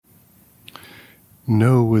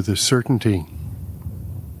Know with a certainty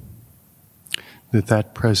that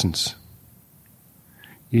that presence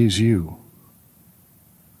is you.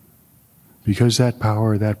 Because that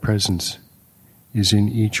power, that presence is in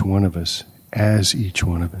each one of us, as each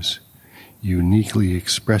one of us, uniquely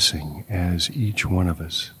expressing as each one of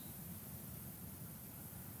us.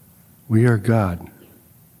 We are God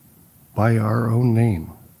by our own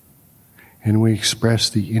name, and we express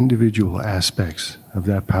the individual aspects of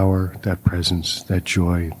that power, that presence, that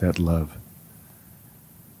joy, that love.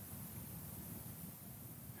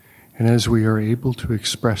 And as we are able to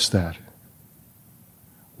express that,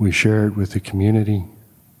 we share it with the community,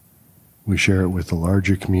 we share it with the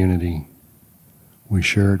larger community, we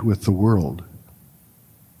share it with the world.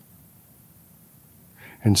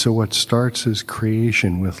 And so what starts as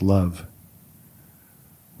creation with love,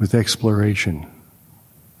 with exploration,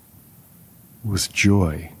 with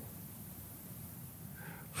joy,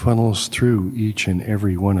 funnels through each and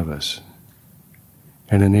every one of us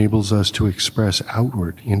and enables us to express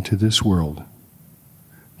outward into this world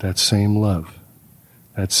that same love,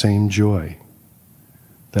 that same joy,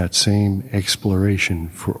 that same exploration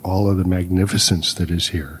for all of the magnificence that is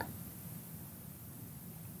here.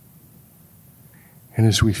 And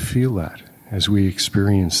as we feel that, as we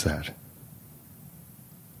experience that,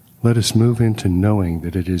 let us move into knowing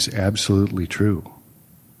that it is absolutely true,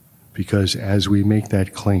 because as we make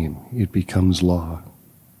that claim, it becomes law.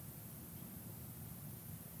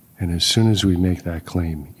 And as soon as we make that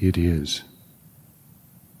claim, it is.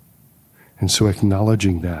 And so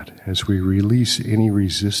acknowledging that as we release any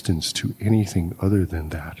resistance to anything other than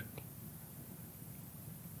that,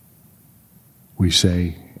 we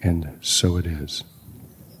say, and so it is.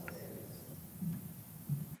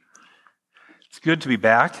 It's good to be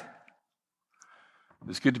back.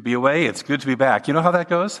 It's good to be away. It's good to be back. You know how that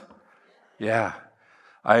goes? Yeah.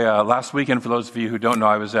 Last weekend, for those of you who don't know,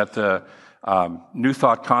 I was at the New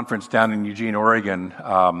Thought Conference down in Eugene, Oregon.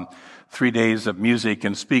 3 days of music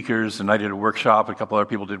and speakers, and I did a workshop. A couple other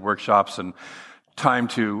people did workshops, and time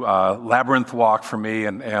to labyrinth walk for me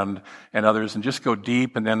and others, and just go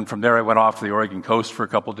deep. And then from there, I went off to the Oregon coast for a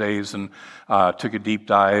couple days and took a deep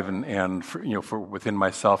dive and for within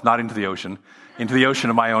myself, not into the ocean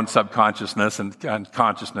of my own subconsciousness and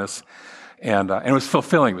consciousness. And it was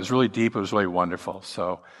fulfilling. It was really deep. It was really wonderful.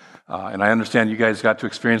 So, and I understand you guys got to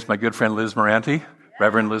experience my good friend Liz Moranti,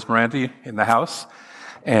 Reverend Liz Moranti, in the house.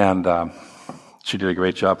 And she did a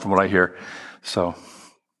great job from what I hear. So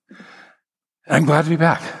I'm glad to be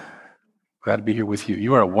back. Glad to be here with you.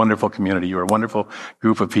 You are a wonderful community. You are a wonderful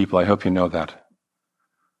group of people. I hope you know that.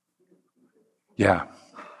 Yeah.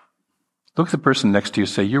 Look at the person next to you and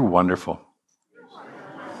say, you're wonderful.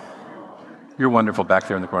 You're wonderful back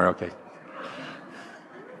there in the corner. Okay.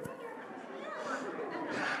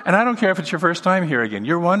 And I don't care if it's your first time here again.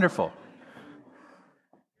 You're wonderful.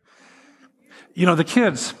 You know, the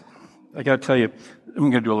kids, I got to tell you, I'm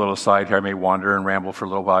going to do a little aside here. I may wander and ramble for a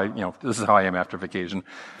little while. You know, this is how I am after vacation.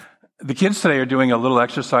 The kids today are doing a little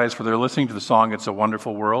exercise where they're listening to the song, It's a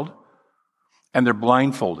Wonderful World, and they're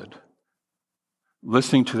blindfolded,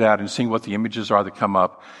 listening to that and seeing what the images are that come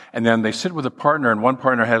up. And then they sit with a partner, and one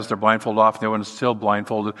partner has their blindfold off, and the other one is still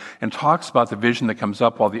blindfolded, and talks about the vision that comes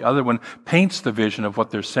up while the other one paints the vision of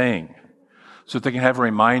what they're saying so that they can have a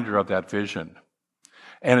reminder of that vision.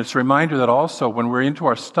 And it's a reminder that also when we're into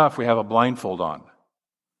our stuff, we have a blindfold on.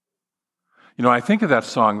 You know, I think of that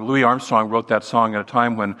song. Louis Armstrong wrote that song at a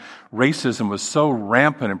time when racism was so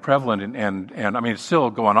rampant and prevalent, and I mean, it's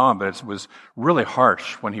still going on, but it was really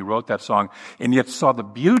harsh when he wrote that song, and yet saw the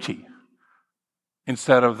beauty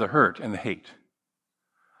instead of the hurt and the hate.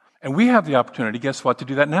 And we have the opportunity, guess what, to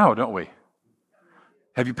do that now, don't we?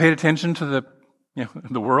 Have you paid attention to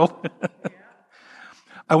the world?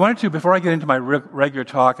 I wanted to, before I get into my regular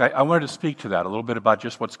talk, I wanted to speak to that a little bit about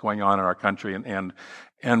just what's going on in our country,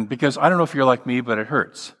 and because I don't know if you're like me, but it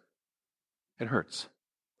hurts. It hurts.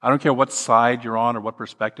 I don't care what side you're on or what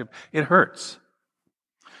perspective, it hurts.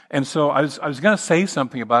 And so I was going to say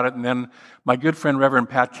something about it, and then my good friend Reverend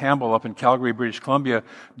Pat Campbell up in Calgary, British Columbia,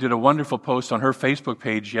 did a wonderful post on her Facebook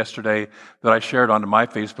page yesterday that I shared onto my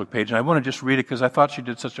Facebook page, and I want to just read it because I thought she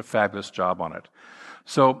did such a fabulous job on it.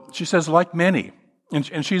 So she says, like many,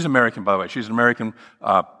 and she's American, by the way. She's an American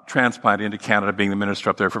transplant into Canada, being the minister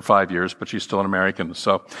up there for 5 years, but she's still an American.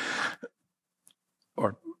 So,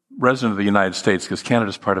 or resident of the United States, because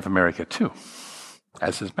Canada's part of America too,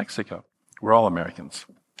 as is Mexico. We're all Americans.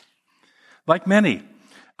 Like many,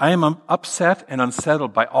 I am upset and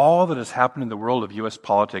unsettled by all that has happened in the world of U.S.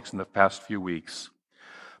 politics in the past few weeks.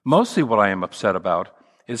 Mostly what I am upset about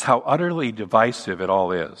is how utterly divisive it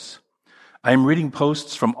all is. I am reading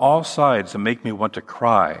posts from all sides that make me want to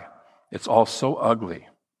cry. It's all so ugly.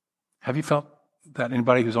 Have you felt that?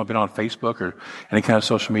 Anybody who's been on Facebook or any kind of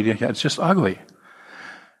social media? Yeah, it's just ugly.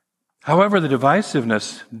 However, the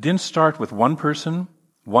divisiveness didn't start with one person,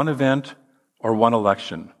 one event, or one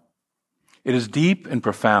election. It is deep and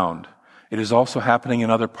profound. It is also happening in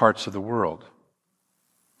other parts of the world.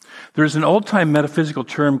 There is an old-time metaphysical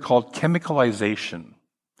term called chemicalization.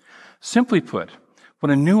 Simply put, when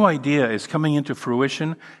a new idea is coming into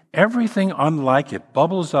fruition, everything unlike it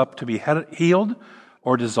bubbles up to be healed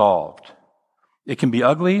or dissolved. It can be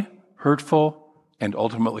ugly, hurtful, and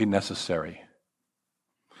ultimately necessary.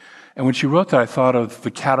 And when she wrote that, I thought of the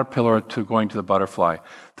caterpillar going to the butterfly.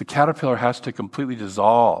 The caterpillar has to completely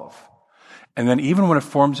dissolve. And then even when it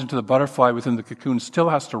forms into the butterfly within the cocoon, still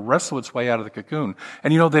has to wrestle its way out of the cocoon.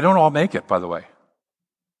 And they don't all make it, by the way.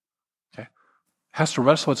 Okay? Has to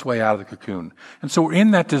wrestle its way out of the cocoon. And so we're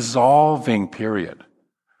in that dissolving period.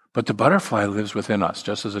 But the butterfly lives within us,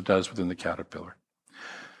 just as it does within the caterpillar.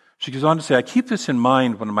 She goes on to say, I keep this in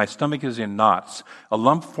mind when my stomach is in knots, a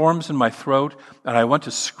lump forms in my throat, and I want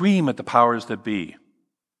to scream at the powers that be.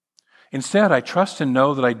 Instead, I trust and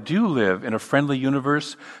know that I do live in a friendly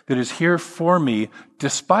universe that is here for me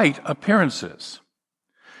despite appearances.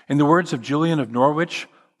 In the words of Julian of Norwich,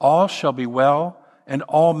 all shall be well, and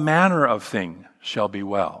all manner of thing shall be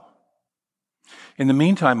well. In the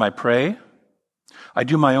meantime, I pray. I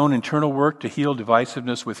do my own internal work to heal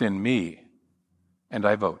divisiveness within me, and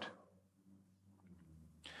I vote.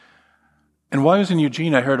 And while I was in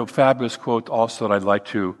Eugene, I heard a fabulous quote also that I'd like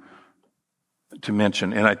to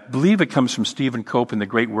mention, and I believe it comes from Stephen Cope in The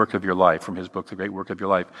Great Work of Your Life, from his book, The Great Work of Your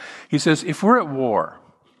Life. He says, if we're at war,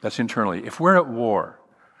 that's internally, if we're at war,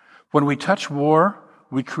 when we touch war,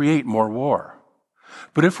 we create more war.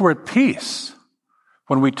 But if we're at peace,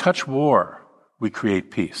 when we touch war, we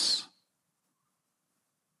create peace.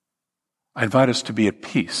 I invite us to be at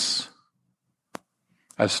peace,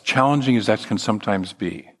 as challenging as that can sometimes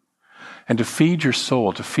be, and to feed your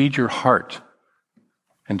soul, to feed your heart,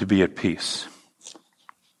 and to be at peace.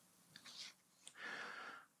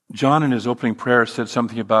 John, in his opening prayer, said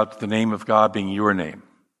something about the name of God being your name.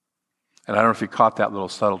 And I don't know if you caught that little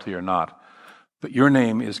subtlety or not, but your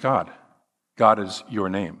name is God. God is your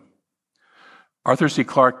name. Arthur C.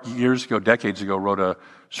 Clarke, decades ago, wrote a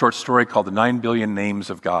short story called The 9 Billion Names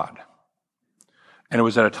of God. And it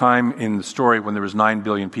was at a time in the story when there was 9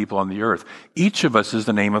 billion people on the earth. Each of us is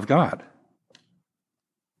the name of God.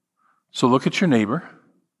 So look at your neighbor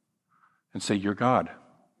and say, you're God.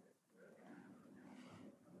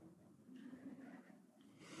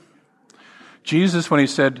 Jesus, when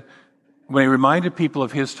he reminded people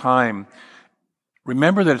of his time,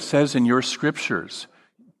 remember that it says in your scriptures,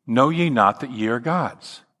 know ye not that ye are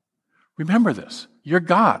gods. Remember this. You're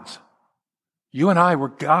gods. You and I, we're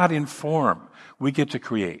God in form. We get to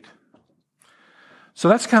create. So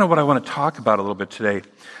that's kind of what I want to talk about a little bit today.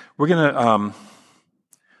 We're going to,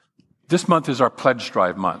 this month is our pledge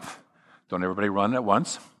drive month. Don't everybody run at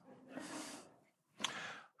once.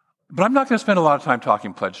 But I'm not going to spend a lot of time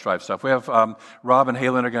talking pledge drive stuff. We have Rob and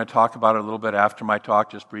Halen are going to talk about it a little bit after my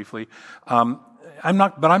talk, just briefly. I'm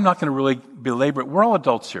not going to really belabor it. We're all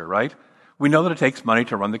adults here, right? We know that it takes money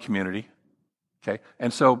to run the community. Okay,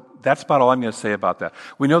 and so that's about all I'm going to say about that.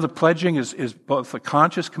 We know the pledging is both a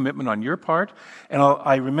conscious commitment on your part, and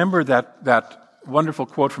I remember that wonderful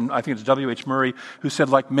quote from, I think it's W.H. Murray, who said,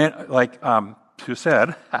 let's get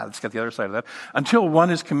the other side of that, until one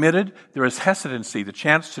is committed, there is hesitancy, the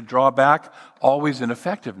chance to draw back, always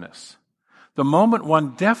ineffectiveness. The moment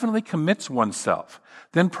one definitely commits oneself,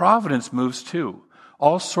 then providence moves too.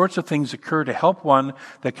 All sorts of things occur to help one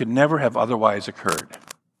that could never have otherwise occurred.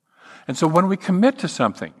 And so when we commit to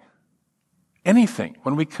something, anything,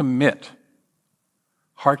 when we commit,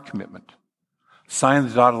 heart commitment, sign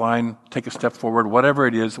the dotted line, take a step forward, whatever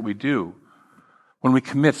it is that we do, when we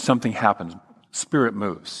commit, something happens. Spirit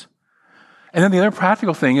moves. And then the other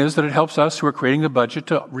practical thing is that it helps us who are creating the budget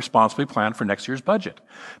to responsibly plan for next year's budget,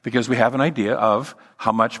 because we have an idea of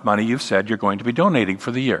how much money you've said you're going to be donating for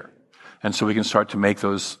the year. And so we can start to make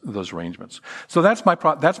those arrangements. So that's my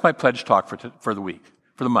pledge talk for the week,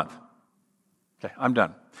 for the month. Okay, I'm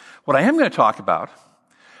done. What I am going to talk about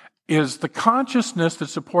is the consciousness that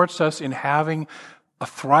supports us in having a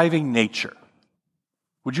thriving nature.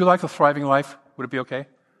 Would you like a thriving life? Would it be okay?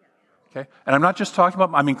 Okay. And I'm not just talking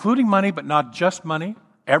about, I'm including money, but not just money,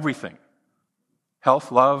 everything.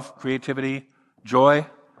 Health, love, creativity, joy.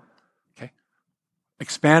 Okay.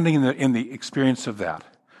 Expanding in the experience of that.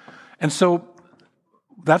 And so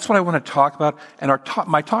that's what I want to talk about. And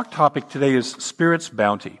my talk topic today is Spirit's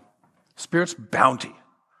bounty. Spirit's bounty.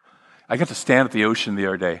 I got to stand at the ocean the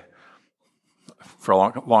other day for a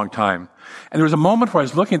long, long time. And there was a moment where I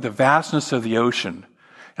was looking at the vastness of the ocean,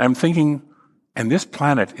 and I'm thinking, and this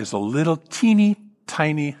planet is a little teeny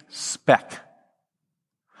tiny speck.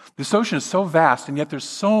 This ocean is so vast, and yet there's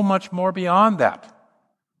so much more beyond that.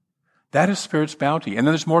 That is Spirit's bounty. And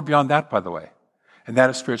then there's more beyond that, by the way. And that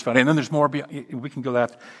is Spirit's bounty. And then there's more beyond, we can go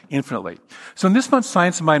that infinitely. So in this month's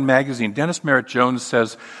Science of Mind magazine, Dennis Merritt Jones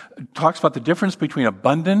talks about the difference between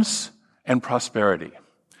abundance and prosperity.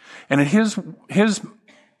 And in his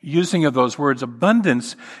using of those words,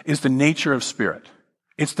 abundance is the nature of Spirit.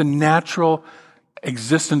 It's the natural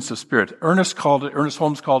existence of Spirit. Ernest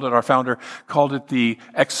Holmes called it, our founder, called it the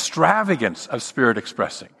extravagance of Spirit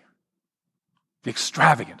expressing. The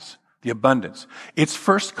extravagance, the abundance. It's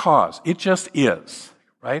first cause. It just is,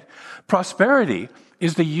 right? Prosperity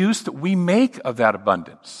is the use that we make of that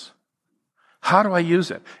abundance. How do I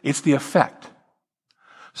use it? It's the effect.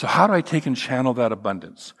 So how do I take and channel that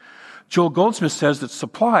abundance? Joel Goldsmith says that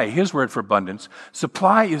supply, his word for abundance,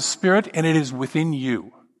 supply is Spirit and it is within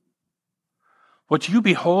you. What you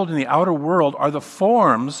behold in the outer world are the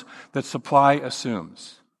forms that supply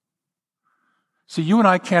assumes. See, you and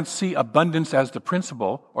I can't see abundance as the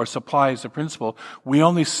principle or supply as the principle. We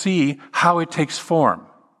only see how it takes form.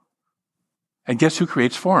 And guess who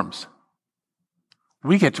creates forms?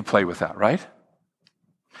 We get to play with that, right?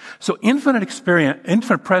 So infinite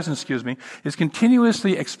presence, is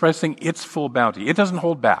continuously expressing its full bounty. It doesn't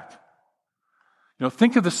hold back.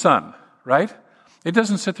 Think of the sun, right? It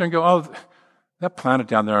doesn't sit there and go, oh, that planet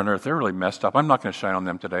down there on Earth, they're really messed up. I'm not going to shine on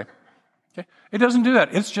them today. Okay? It doesn't do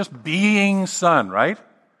that. It's just being sun, right?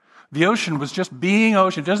 The ocean was just being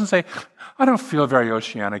ocean. It doesn't say, I don't feel very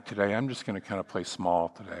oceanic today. I'm just going to kind of play small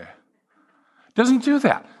today. It doesn't do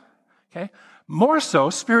that. Okay? More so,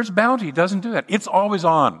 Spirit's bounty doesn't do that. It's always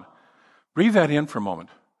on. Breathe that in for a moment.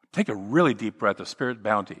 Take a really deep breath of Spirit's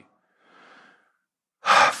bounty.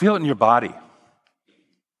 Feel it in your body.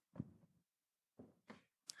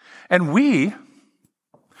 And we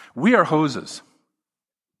are hoses.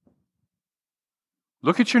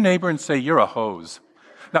 Look at your neighbor and say, you're a hose.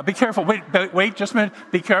 Now be careful. Wait just a minute.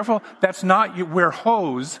 Be careful. That's not you. We're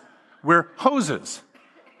hose. We're hoses.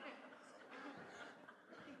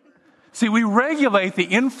 See, we regulate the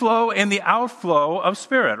inflow and the outflow of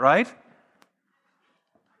Spirit, right?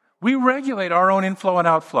 We regulate our own inflow and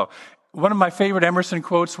outflow. One of my favorite Emerson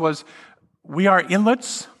quotes was, we are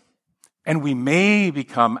inlets and we may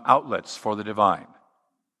become outlets for the divine.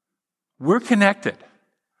 We're connected.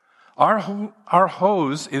 Our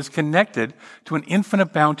hose is connected to an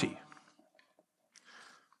infinite bounty.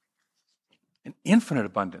 An infinite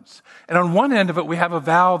abundance. And on one end of it, we have a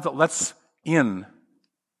valve that lets in,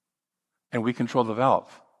 and we control the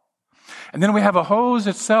valve. And then we have a hose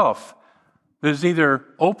itself that is either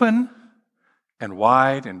open and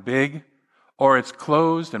wide and big, or it's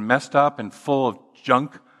closed and messed up and full of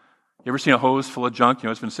junk. You ever seen a hose full of junk?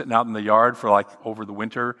 It's been sitting out in the yard for over the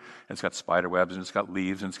winter, and it's got spider webs, and it's got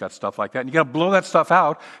leaves, and it's got stuff like that. And you got to blow that stuff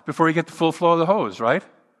out before you get the full flow of the hose, right?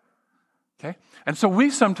 Okay? And so we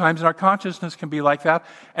sometimes in our consciousness can be like that.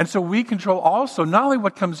 And so we control also not only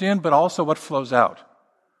what comes in, but also what flows out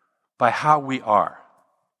by how we are,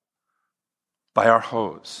 by our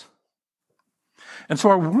hose. And so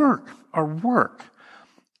our work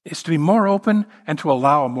is to be more open and to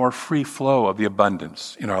allow a more free flow of the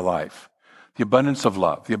abundance in our life. The abundance of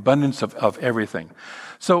love, the abundance of everything.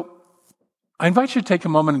 So I invite you to take a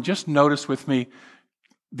moment and just notice with me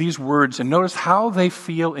these words and notice how they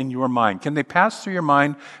feel in your mind. Can they pass through your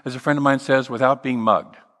mind, as a friend of mine says, without being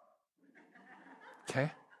mugged?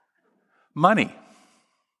 Okay? Money.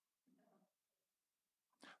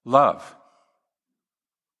 Love.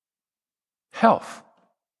 Health.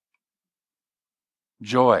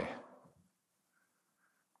 Joy.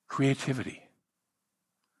 Creativity.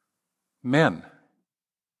 Men.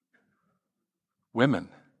 Women.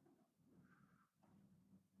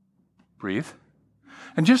 Breathe.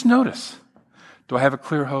 And just notice, do I have a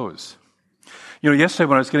clear hose? Yesterday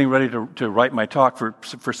when I was getting ready to write my talk,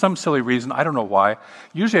 for some silly reason, I don't know why,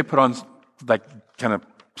 usually I put on kind of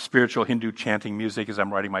spiritual Hindu chanting music as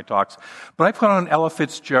I'm writing my talks, but I put on Ella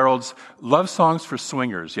Fitzgerald's Love Songs for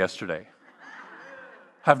Swingers yesterday.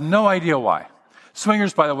 Have no idea why.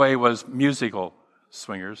 Swingers, by the way, was musical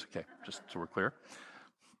swingers. Okay, just so we're clear.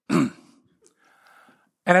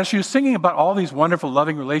 And as she was singing about all these wonderful,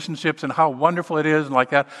 loving relationships and how wonderful it is and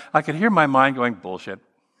like that, I could hear my mind going, bullshit.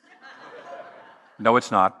 No,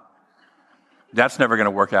 it's not. That's never going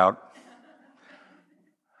to work out.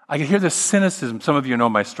 I could hear the cynicism. Some of you know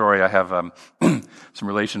my story. I have some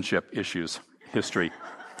relationship issues, history.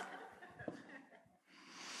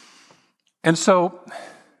 And so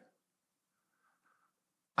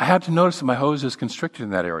I had to notice that my hose is constricted in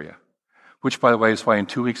that area, which, by the way, is why in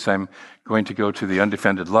 2 weeks I'm going to go to the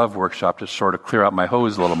Undefended Love workshop to sort of clear out my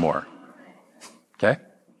hose a little more. Okay?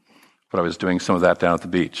 But I was doing some of that down at the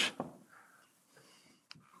beach.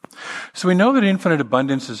 So we know that infinite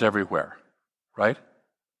abundance is everywhere, right?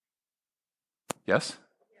 Yes?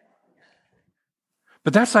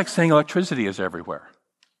 But that's like saying electricity is everywhere.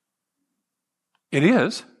 It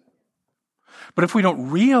is. But if we don't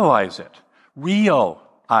realize it,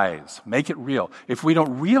 make it real. If we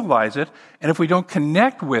don't realize it, and if we don't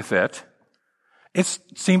connect with it, it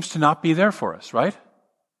seems to not be there for us, right?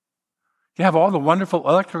 You have all the wonderful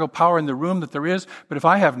electrical power in the room that there is, but if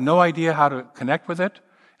I have no idea how to connect with it,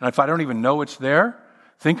 and if I don't even know it's there,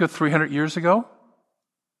 think of 300 years ago.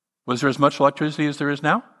 Was there as much electricity as there is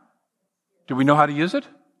now? Do we know how to use it?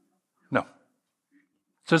 No.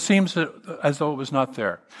 So it seems as though it was not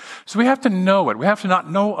there. So we have to know it. We have to not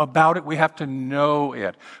know about it. We have to know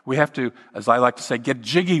it. We have to, as I like to say, get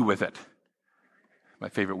jiggy with it. My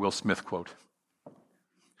favorite Will Smith quote.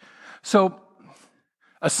 So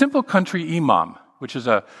a simple country imam, which is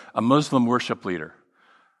a Muslim worship leader,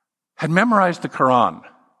 had memorized the Quran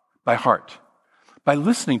by heart, by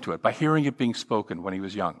listening to it, by hearing it being spoken when he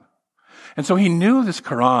was young. And so he knew this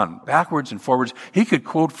Quran backwards and forwards. He could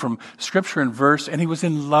quote from scripture and verse, and he was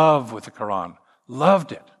in love with the Quran,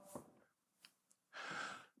 loved it.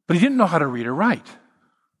 But he didn't know how to read or write.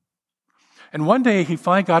 And one day he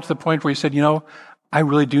finally got to the point where he said, I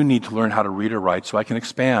really do need to learn how to read or write so I can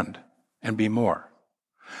expand and be more.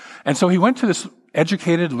 And so he went to this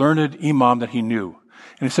educated, learned imam that he knew,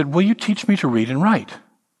 and he said, will you teach me to read and write?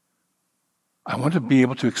 I want to be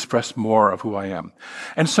able to express more of who I am.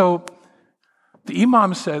 And so the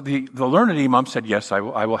imam said, the learned imam said, yes, I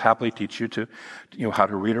will happily teach you to, how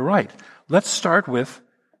to read or write. Let's start with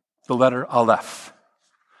the letter Aleph.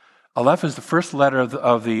 Aleph is the first letter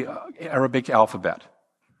of the Arabic alphabet.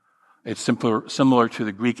 It's similar to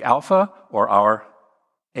the Greek alpha or our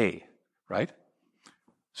A, right?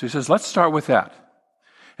 So he says, let's start with that.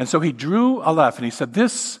 And so he drew Aleph, and he said,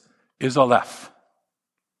 this is Aleph.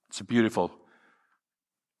 It's a beautiful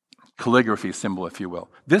calligraphy symbol, if you will.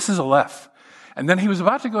 This is Aleph. And then he was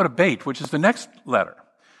about to go to Beit, which is the next letter.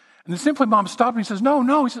 And the simple imam stopped and he says,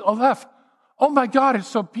 no, he says, Aleph. Oh my God, it's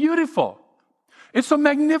so beautiful. It's so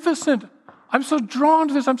magnificent. I'm so drawn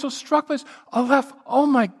to this. I'm so struck by this. Aleph, oh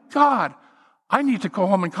my God. I need to go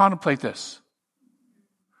home and contemplate this.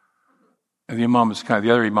 And the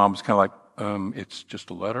other imam was kind of like, it's just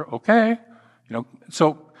a letter. Okay.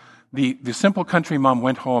 So the simple country imam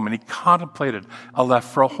went home and he contemplated Aleph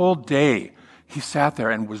for a whole day. He sat there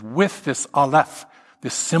and was with this Aleph,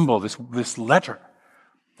 this symbol, this letter.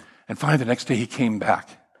 And finally the next day he came back.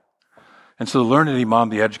 And so the learned imam,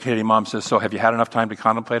 the educated imam says, so have you had enough time to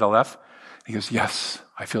contemplate Aleph? He goes, yes,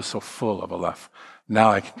 I feel so full of Aleph. Now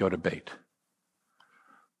I can go to Beit.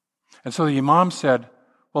 And so the imam said,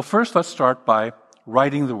 well, first let's start by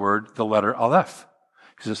writing the letter Aleph.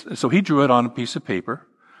 He says, so he drew it on a piece of paper.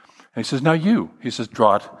 And he says, now he says,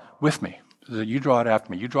 draw it with me. He says, you draw it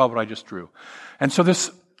after me. You draw what I just drew. And so this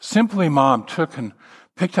simple imam took and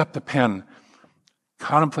picked up the pen,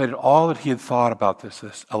 contemplated all that he had thought about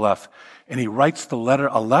this Aleph, and he writes the letter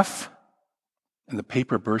Aleph, and the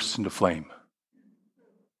paper bursts into flame.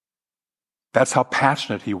 That's how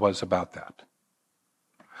passionate he was about that.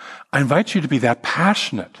 I invite you to be that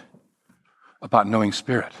passionate about knowing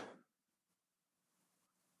Spirit.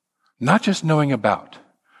 Not just knowing about.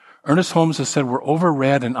 Ernest Holmes has said we're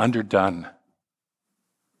overread and underdone.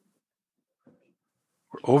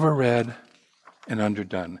 We're overread and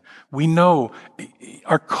underdone. We know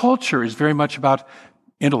our culture is very much about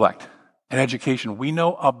intellect and education. We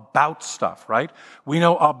know about stuff, right? We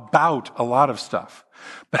know about a lot of stuff.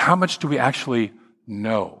 But how much do we actually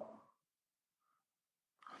know?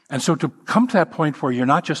 And so to come to that point where you're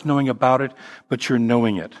not just knowing about it, but you're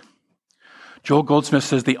knowing it. Joel Goldsmith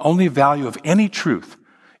says the only value of any truth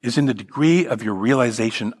is in the degree of your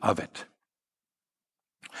realization of it.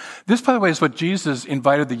 This, by the way, is what Jesus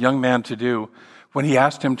invited the young man to do when he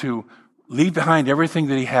asked him to leave behind everything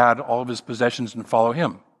that he had, all of his possessions, and follow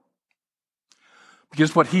him.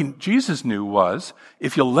 Because what Jesus knew was,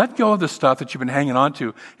 if you'll let go of the stuff that you've been hanging on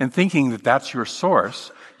to and thinking that that's your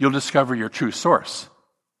source, you'll discover your true source.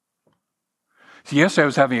 See, yesterday I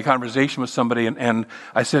was having a conversation with somebody, and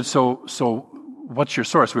I said, so what's your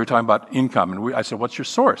source? We were talking about income, and I said, what's your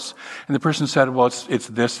source? And the person said, well, it's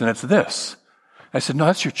this and it's this. I said, no,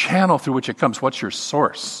 that's your channel through which it comes. What's your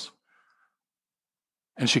source?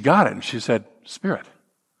 And she got it, and she said, Spirit.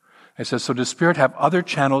 I said, so does Spirit have other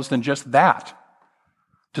channels than just that?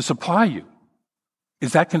 to supply you?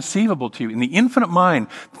 Is that conceivable to you? In the infinite mind,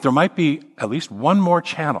 there might be at least one more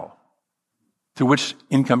channel through which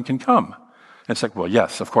income can come. And it's like, well,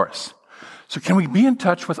 yes, of course. So can we be in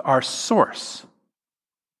touch with our source?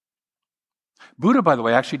 Buddha, by the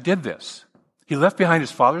way, actually did this. He left behind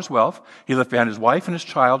his father's wealth, he left behind his wife and his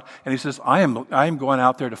child, and he says, I am going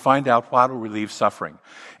out there to find out how to relieve suffering.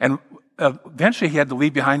 And eventually he had to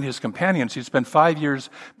leave behind his companions. He spent 5 years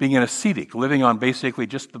being an ascetic, living on basically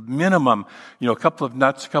just the minimum, a couple of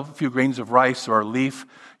nuts, a few grains of rice or a leaf,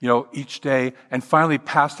 each day, and finally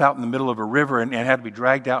passed out in the middle of a river and had to be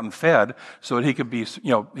dragged out and fed so that he could be,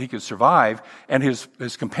 he could survive. And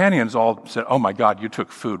his companions all said, oh my God, you took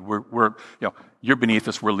food. You're beneath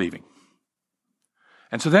us. We're leaving.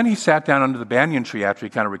 And so then he sat down under the banyan tree after he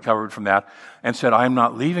kind of recovered from that and said, I am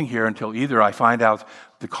not leaving here until either I find out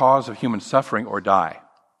the cause of human suffering or die.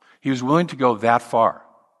 He was willing to go that far.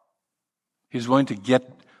 He was willing to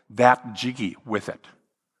get that jiggy with it.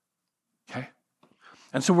 Okay?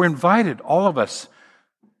 And so we're invited, all of us,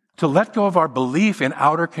 to let go of our belief in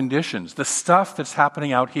outer conditions, the stuff that's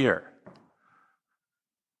happening out here,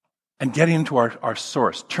 and get into our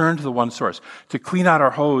source, turn to the one source, to clean out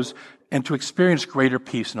our hose and to experience greater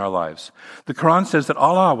peace in our lives. The Quran says that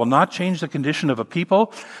Allah will not change the condition of a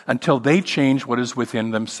people until they change what is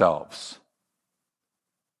within themselves.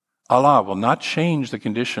 Allah will not change the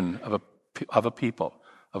condition of a people,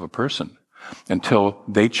 of a person, until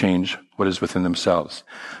they change what is within themselves.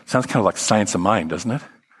 Sounds kind of like science of mind, doesn't it?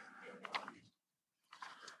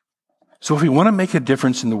 So if we want to make a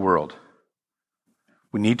difference in the world,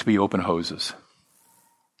 we need to be open hoses.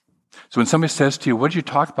 So when somebody says to you, what did you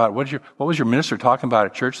talk about? What was your minister talking about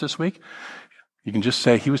at church this week? You can just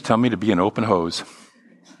say, he was telling me to be an open hose.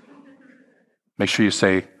 Make sure you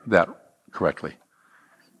say that correctly.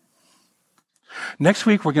 Next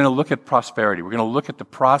week, we're going to look at prosperity. We're going to look at the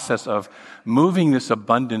process of moving this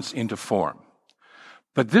abundance into form.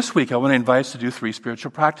 But this week, I want to invite us to do 3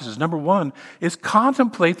 spiritual practices. Number 1 is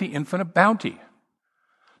contemplate the infinite bounty.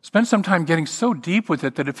 Spend some time getting so deep with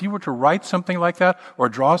it that if you were to write something like that or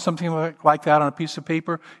draw something like that on a piece of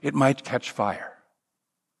paper, it might catch fire.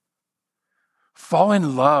 Fall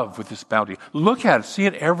in love with this bounty. Look at it. See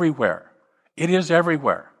it everywhere. It is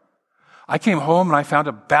everywhere. I came home and I found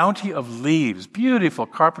a bounty of leaves, beautiful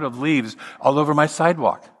carpet of leaves all over my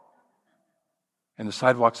sidewalk. And the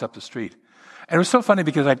sidewalk's up the street. And it was so funny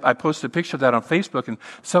because I posted a picture of that on Facebook and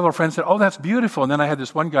several friends said, oh, that's beautiful. And then I had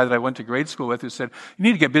this one guy that I went to grade school with who said, you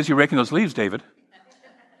need to get busy raking those leaves, David.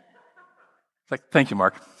 It's like, thank you,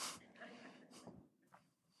 Mark.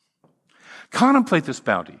 Contemplate this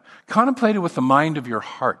bounty. Contemplate it with the mind of your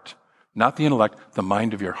heart, not the intellect, the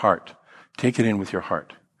mind of your heart. Take it in with your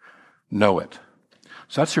heart. Know it.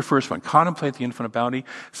 So that's your first one. Contemplate the infinite bounty.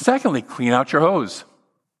 Secondly, clean out your hose.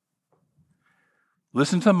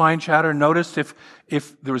 Listen to the mind chatter. Notice if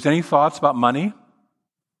there was any thoughts about money,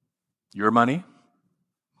 your money,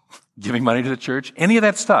 giving money to the church, any of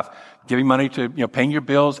that stuff, giving money to, paying your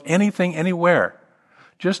bills, anything, anywhere.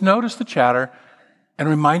 Just notice the chatter and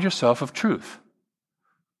remind yourself of truth.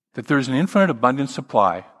 That there's an infinite abundant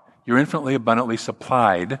supply. You're infinitely abundantly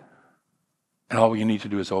supplied, and all you need to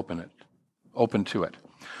do is open to it.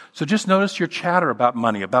 So just notice your chatter about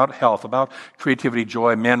money, about health, about creativity,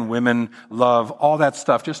 joy, men, women, love, all that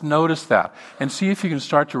stuff. Just notice that and see if you can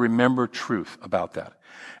start to remember truth about that.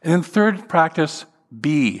 And then third practice,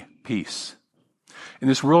 be peace. In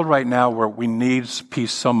this world right now where we need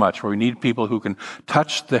peace so much, where we need people who can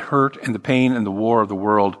touch the hurt and the pain and the war of the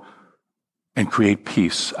world and create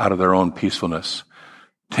peace out of their own peacefulness,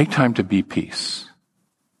 take time to be peace.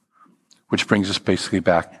 Which brings us basically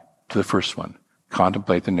back to the first one.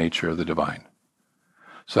 Contemplate the nature of the divine.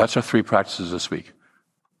 So that's our 3 practices this week.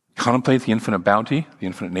 Contemplate the infinite bounty, the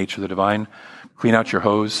infinite nature of the divine. Clean out your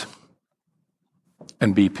hose.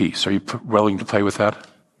 And be peace. Are you willing to play with that?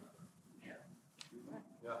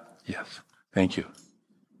 Yes. Thank you.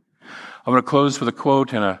 I'm going to close with a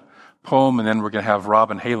quote and a poem, and then we're going to have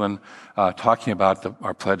Rob and Halen talking about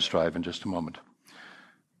our pledge drive in just a moment.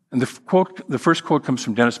 And the first quote comes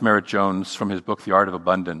from Dennis Merritt Jones from his book, The Art of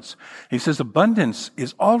Abundance. He says, abundance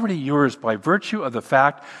is already yours by virtue of the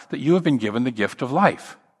fact that you have been given the gift of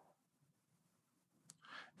life.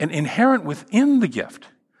 And inherent within the gift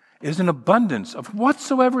is an abundance of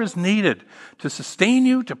whatsoever is needed to sustain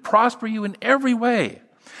you, to prosper you in every way.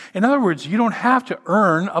 In other words, you don't have to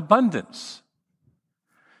earn abundance.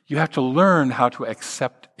 You have to learn how to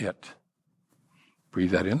accept it.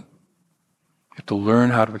 Breathe that in. You have to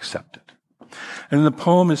learn how to accept it. And the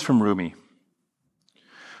poem is from Rumi.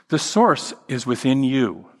 The source is within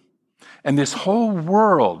you, and this whole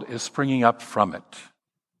world is springing up from it.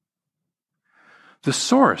 The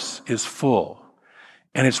source is full,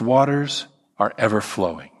 and its waters are ever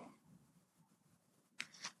flowing.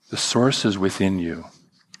 The source is within you.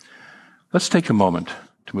 Let's take a moment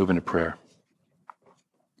to move into prayer.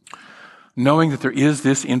 Knowing that there is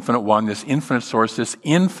this infinite one, this infinite source, this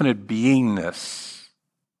infinite beingness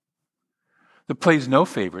that plays no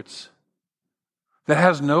favorites, that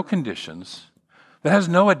has no conditions, that has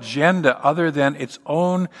no agenda other than its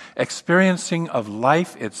own experiencing of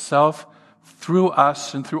life itself through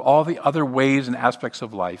us and through all the other ways and aspects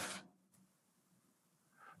of life.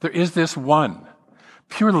 There is this one,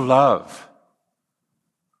 pure love,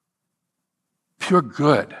 pure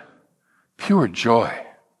good, pure joy,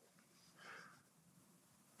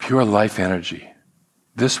 pure life energy.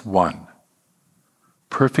 This one,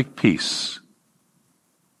 perfect peace.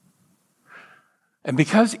 And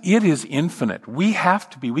because it is infinite, we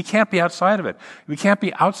can't be outside of it. We can't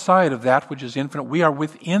be outside of that which is infinite. We are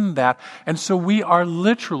within that. And so we are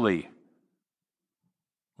literally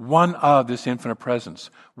one of this infinite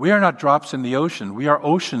presence. We are not drops in the ocean. We are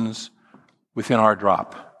oceans within our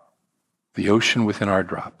drop. The ocean within our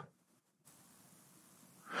drop.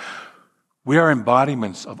 We are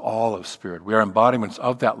embodiments of all of Spirit. We are embodiments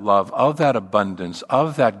of that love, of that abundance,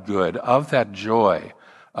 of that good, of that joy,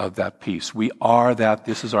 of that peace. We are that.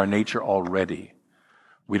 This is our nature already.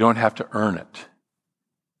 We don't have to earn it.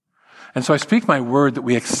 And so I speak my word that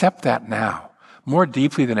we accept that now, more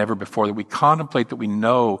deeply than ever before, that we contemplate, that we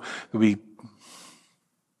know, that we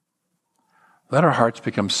let our hearts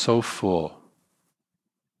become so full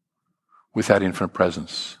with that infinite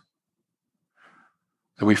presence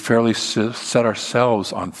that we fairly set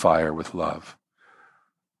ourselves on fire with love.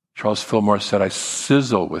 Charles Fillmore said, I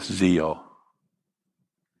sizzle with zeal.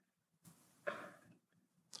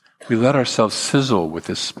 We let ourselves sizzle with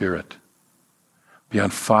this Spirit, be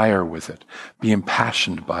on fire with it, be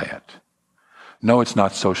impassioned by it. No, it's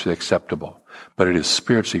not socially acceptable, but it is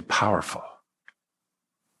spiritually powerful.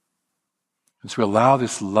 And so we allow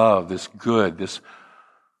this love, this good, this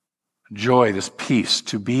joy, this peace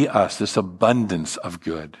to be us, this abundance of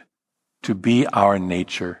good, to be our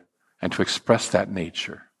nature and to express that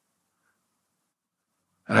nature.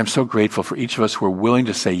 And I'm so grateful for each of us who are willing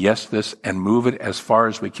to say yes to this and move it as far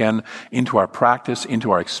as we can into our practice,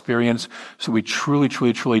 into our experience, so we truly,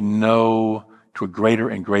 truly, truly know to a greater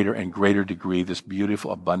and greater and greater degree this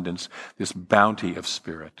beautiful abundance, this bounty of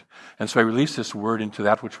Spirit. And so I release this word into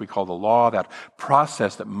that which we call the law, that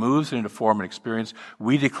process that moves it into form and experience.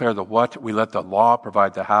 We declare the what, we let the law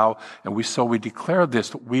provide the how, and we declare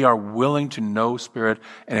this, that we are willing to know Spirit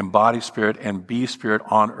and embody Spirit and be Spirit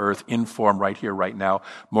on earth in form right here, right now,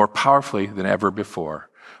 more powerfully than ever before.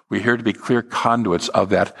 We're here to be clear conduits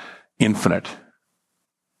of that infinite.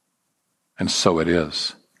 And so it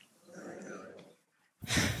is.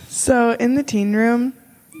 So in the teen room,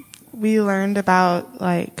 we learned about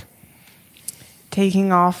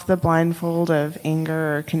taking off the blindfold of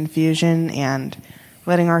anger or confusion and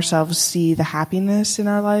letting ourselves see the happiness in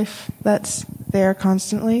our life that's there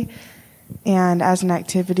constantly. And as an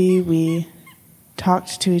activity, we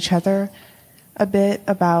talked to each other a bit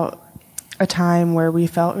about a time where we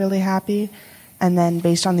felt really happy. And then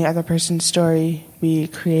based on the other person's story, we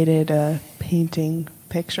created a painting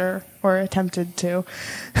picture, or attempted to,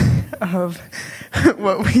 of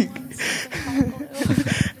what we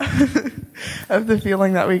of the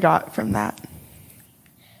feeling that we got from that.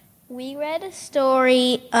 We read a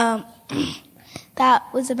story that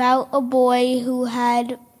was about a boy who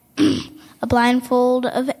had a blindfold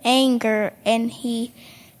of anger, and he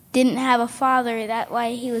didn't have a father. That's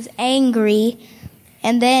why he was angry.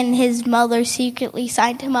 And then his mother secretly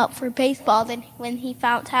signed him up for baseball. Then when he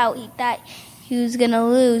found out, he thought he was going to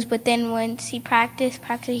lose. But then once he practiced,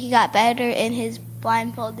 he got better and his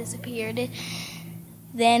blindfold disappeared.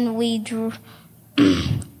 Then we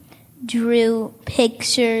drew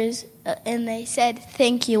pictures and they said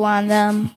thank you on them.